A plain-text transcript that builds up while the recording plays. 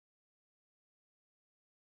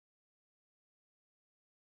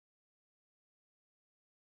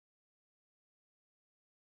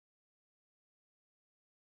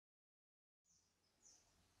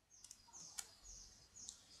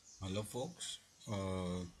Hello folks,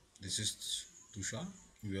 this is Tushar.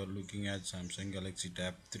 We are looking at Samsung Galaxy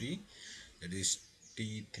Tab 3, that is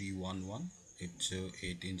T311. It's a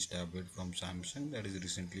 8-inch tablet from Samsung that is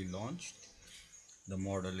recently launched. The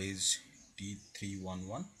model is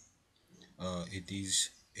T311. It is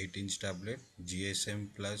 8-inch tablet,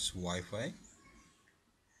 GSM plus Wi-Fi.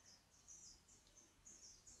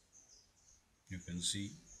 You can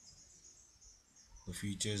see the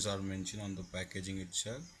features are mentioned on the packaging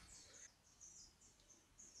itself.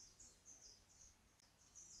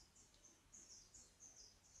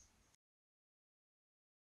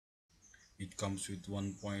 It comes with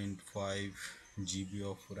 1.5 GB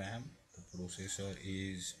of RAM. The processor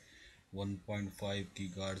is 1.5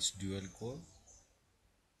 GHz dual core.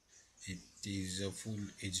 It is a full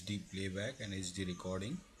HD playback and HD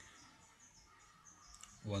recording,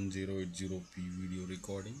 1080p video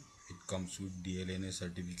recording. It comes with DLNA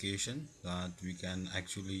certification that we can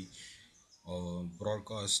actually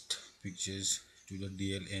broadcast pictures to the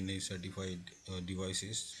DLNA certified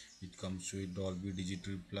devices. It comes with Dolby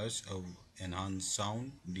Digital Plus, enhanced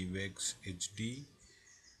sound, DivX HD,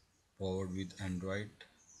 powered with Android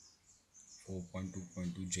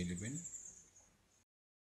 4.2.2 Jellybean,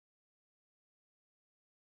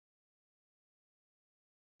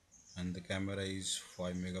 and the camera is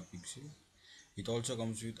 5 megapixel. It also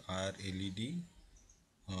comes with IR LED.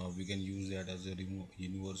 We can use that as a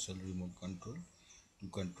universal remote control to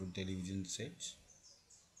control television sets.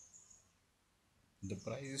 The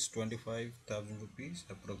price is 25,000 rupees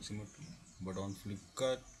approximately, but on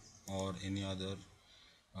Flipkart or any other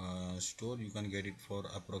store you can get it for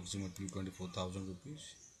approximately 24,000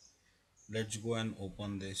 rupees. Let's go and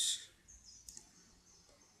open this.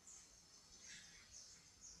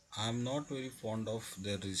 I'm not very fond of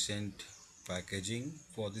the recent packaging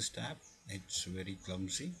for this tab. It's very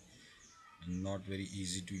clumsy and not very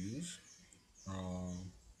easy to use, uh,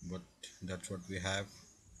 but that's what we have.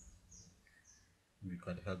 We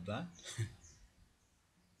can't help that.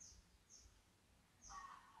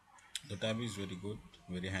 The tab is very good,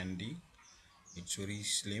 very handy. It's very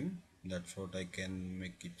slim. That's what I can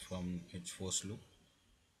make it from its first look.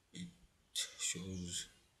 It shows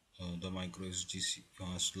the microSD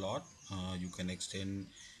slot. You can extend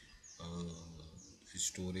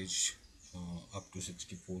storage up to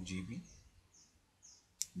 64 GB.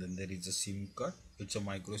 Then there is a SIM card. It's a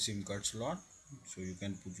micro SIM card slot, so you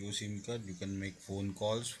can put your SIM card. You can make phone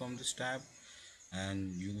calls from this tab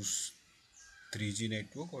and use 3G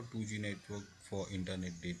network or 2G network for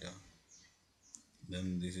internet data.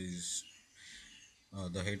 Then this is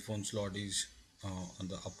the headphone slot is on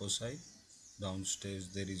the upper side.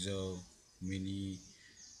 Downstairs there is a mini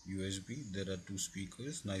USB. There are two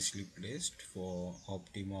speakers nicely placed for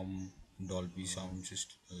optimum Dolby sound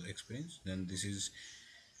system experience. Then this is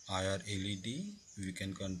IR LED. We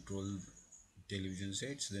can control television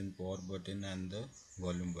sets, then power button and the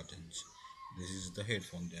volume buttons. This is the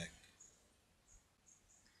headphone jack.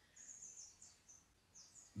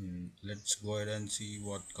 Let's go ahead and see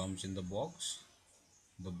what comes in the box.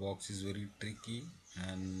 The box is very tricky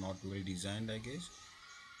and not well designed, I guess.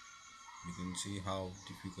 You can see how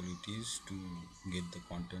difficult it is to get the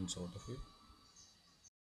contents out of it.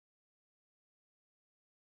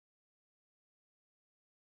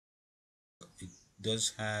 It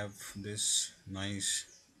does have this nice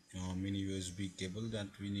mini USB cable that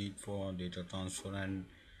we need for data transfer and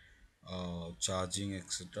charging,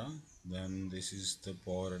 etc. Then this is the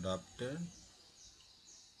power adapter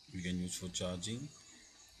we can use for charging,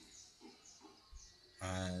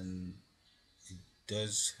 and it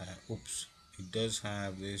does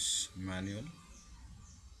have this manual.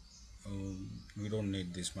 We don't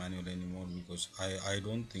need this manual anymore because I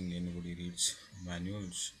don't think anybody reads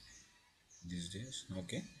manuals these days.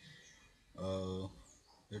 Okay, uh,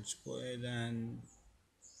 let's go ahead and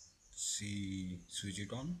switch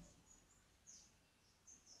it on.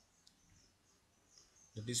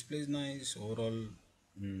 The display is nice overall.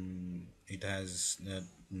 It has that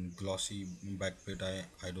glossy backplate.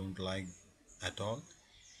 I don't like at all.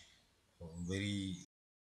 Very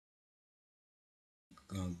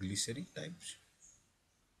glycerin types.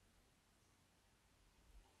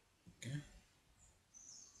 Okay,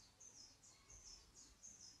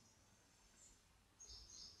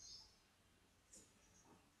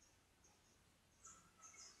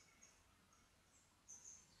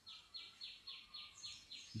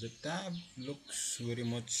 the tab looks very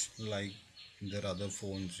much like their other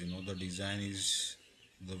phones. The design is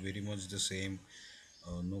very much the same.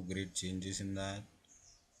 No great changes in that,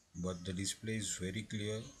 but the display is very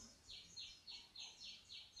clear.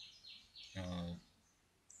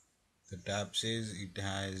 The tab says it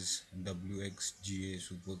has WXGA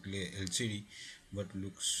super clear LCD, but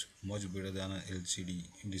looks much better than an LCD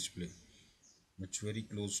display. It's very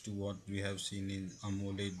close to what we have seen in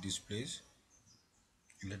AMOLED displays.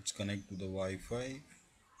 Let's connect to the Wi-Fi.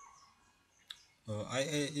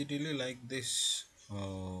 I really like this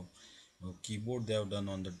keyboard they have done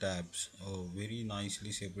on the tabs. Very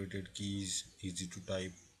nicely separated keys, easy to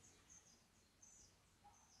type.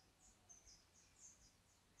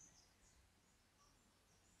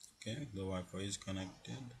 Okay, the Wi-Fi is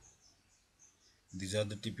connected. These are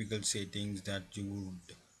the typical settings that you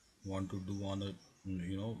would want to do on a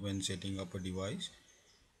when setting up a device.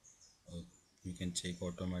 You can check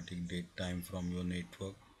automatic date time from your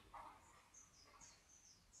network.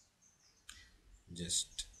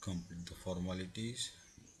 Just complete the formalities.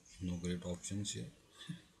 No great options here.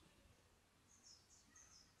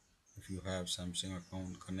 If you have Samsung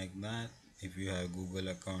account, connect that. If you have Google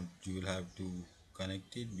account, you will have to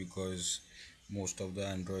connect it, because most of the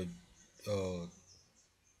Android uh,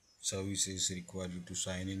 services require you to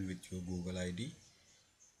sign in with your Google ID.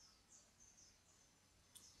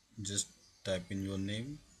 Just type in your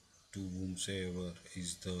name to whomsoever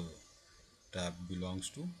is the tab belongs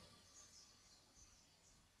to.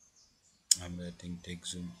 I'm writing take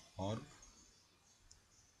zoom or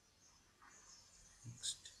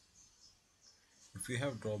next. If you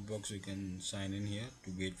have Dropbox, you can sign in here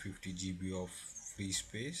to get 50 GB of free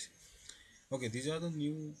space. Okay, these are the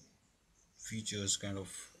new features kind of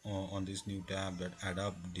on this new tab, that add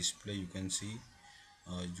up display. You can see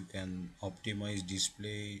you can optimize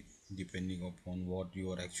display depending upon what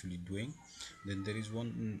you are actually doing. Then there is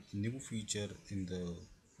one new feature in the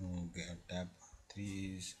tab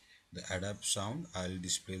 3 is the adapt sound. I'll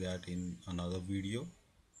display that in another video.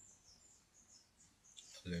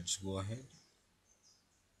 Let's go ahead.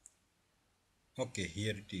 Okay,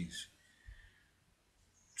 here it is.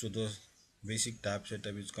 So the basic tab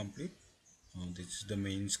setup is complete. This is the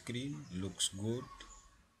main screen. Looks good,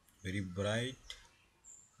 very bright,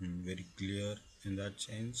 very clear. In that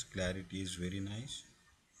sense, clarity is very nice.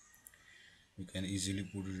 You can easily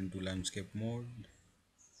put it into landscape mode.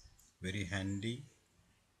 Very handy.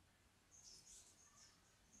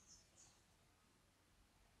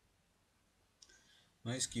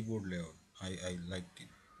 Nice keyboard layout. I liked it.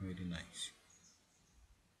 Very nice.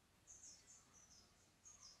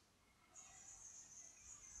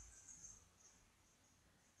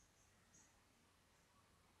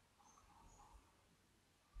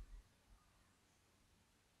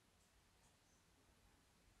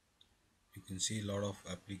 You can see a lot of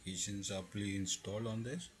applications are pre-installed on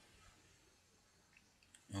this.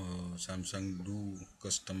 Samsung do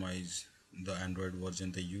customize the Android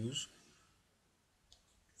version they use.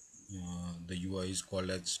 The UI is called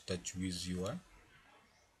as TouchWiz UI.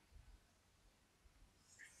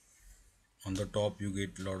 On the top you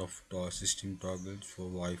get a lot of system toggles for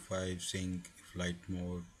Wi-Fi, sync, flight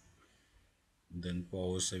mode, then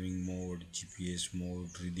power saving mode, GPS mode,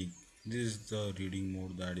 reading. This is the reading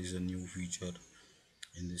mode, that is a new feature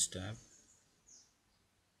in this tab.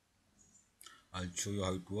 I'll show you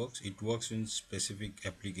how it works. It works in specific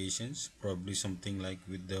applications, probably something like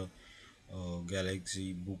with the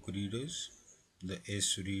Galaxy book readers, the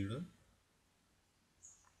S reader.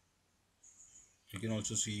 You can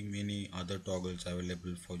also see many other toggles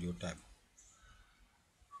available for your tab.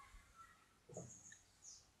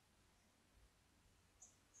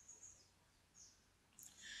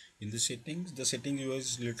 In the settings UI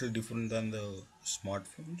is little different than the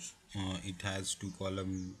smartphones. It has two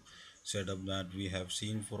column setup that we have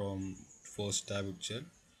seen from first tab itself.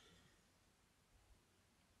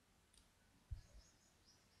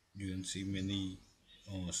 You can see many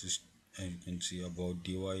you can see about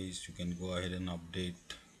device. You can go ahead and update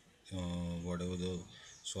whatever the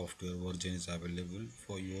software version is available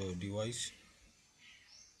for your device.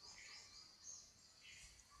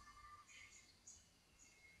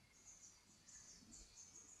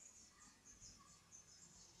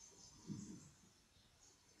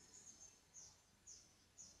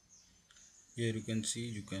 Here you can see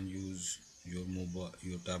you can use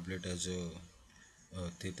your tablet as a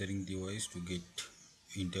tethering device to get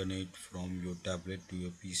internet from your tablet to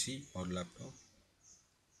your PC or laptop.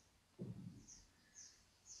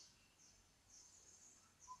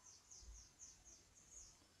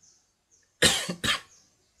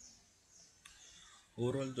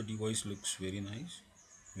 Overall the device looks very nice,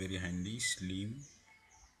 very handy, slim,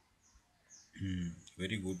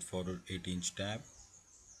 very good for an 8-inch tab.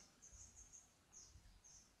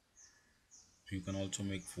 You can also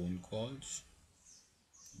make phone calls.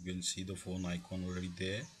 You can see the phone icon already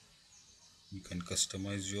there. You can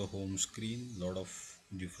customize your home screen, lot of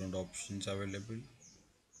different options available.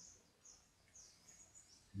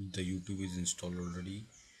 The YouTube is installed already.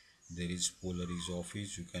 There is Polaris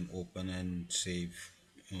Office, you can open and save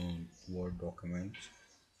Word documents.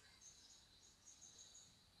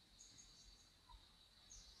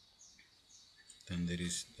 Then there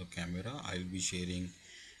is the camera. I'll be sharing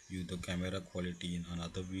you the camera quality in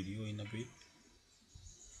another video in a bit.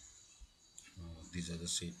 These are the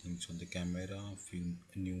settings on the camera. Few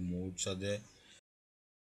new modes are there.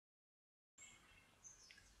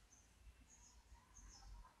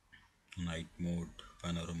 Night mode,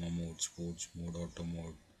 panorama mode, sports mode, auto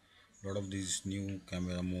mode. A lot of these new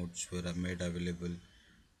camera modes were made available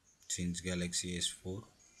since Galaxy S4.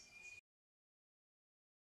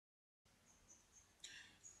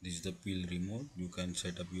 This is the pill remote. You can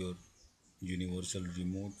set up your universal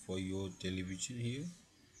remote for your television here.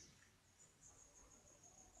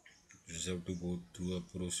 You just have to go through a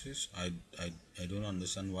process. I don't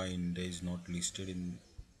understand why India is not listed in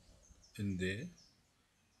there.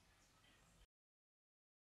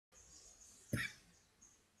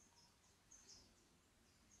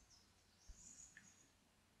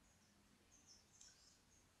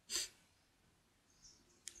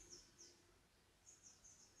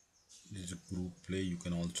 This is a group play. You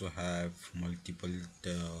can also have multiple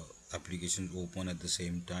applications open at the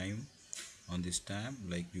same time on this tab.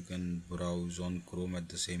 Like you can browse on Chrome at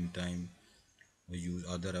the same time or use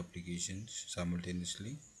other applications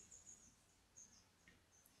simultaneously.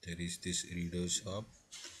 There is this readers hub.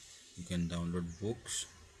 You can download books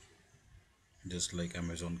just like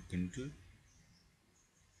Amazon Kindle.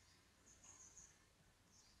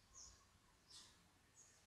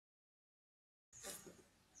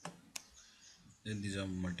 Then these are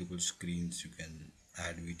multiple screens. You can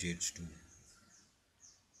add widgets to.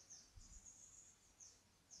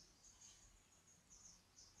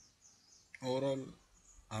 Overall,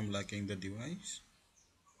 I'm liking the device.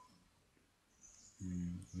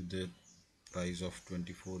 With the price of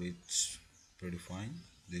 24, it's pretty fine.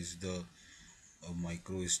 This is the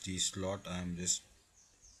micro SD slot. I'm just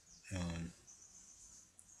uh,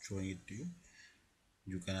 showing it to you.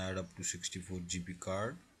 You can add up to 64 GB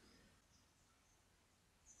card.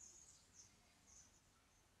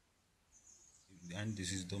 And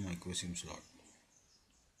this is the micro SIM slot.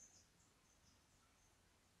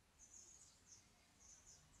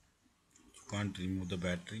 You can't remove the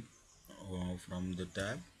battery from the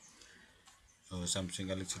tab. Samsung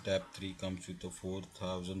Galaxy Tab 3 comes with a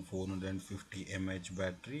 4450 mAh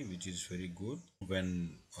battery, which is very good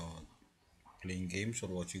when playing games or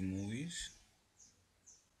watching movies.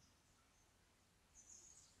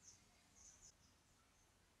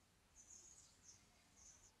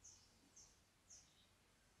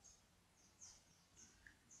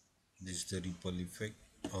 This is the ripple effect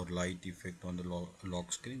or light effect on the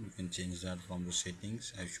lock screen. You can change that from the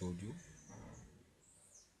settings I showed you.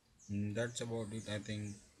 That's about it. I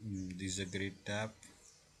think this is a great tab.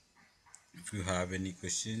 If you have any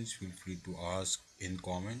questions, feel free to ask in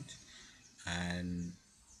comment, and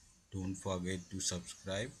don't forget to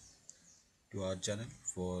subscribe to our channel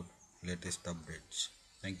for latest updates.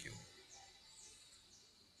 Thank you.